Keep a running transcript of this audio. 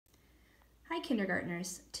Hi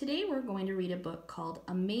kindergartners. Today we're going to read a book called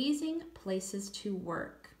Amazing Places to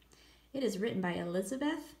Work. It is written by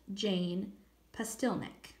Elizabeth Jane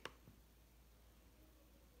Pastilnik.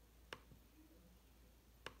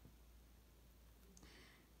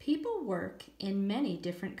 People work in many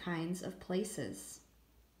different kinds of places.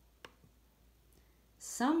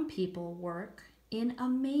 Some people work in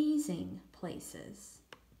amazing places.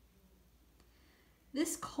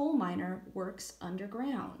 This coal miner works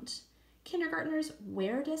underground. Kindergartners,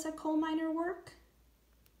 where does a coal miner work?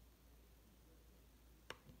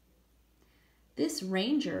 This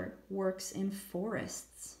ranger works in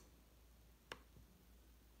forests.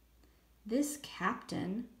 This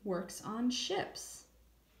captain works on ships.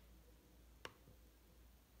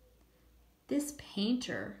 This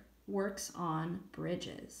painter works on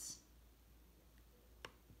bridges.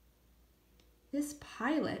 This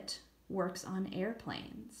pilot works on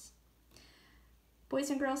airplanes. Boys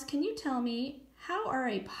and girls, can you tell me, how are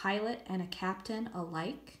a pilot and a captain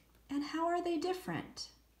alike, and how are they different?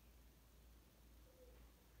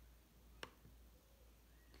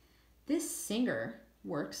 This singer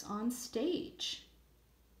works on stage.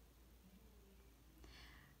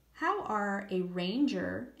 How are a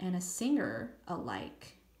ranger and a singer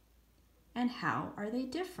alike, and how are they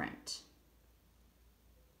different?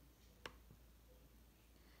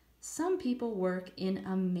 Some people work in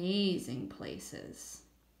amazing places.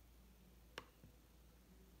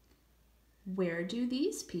 Where do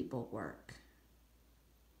these people work?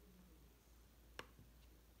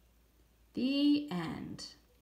 The end.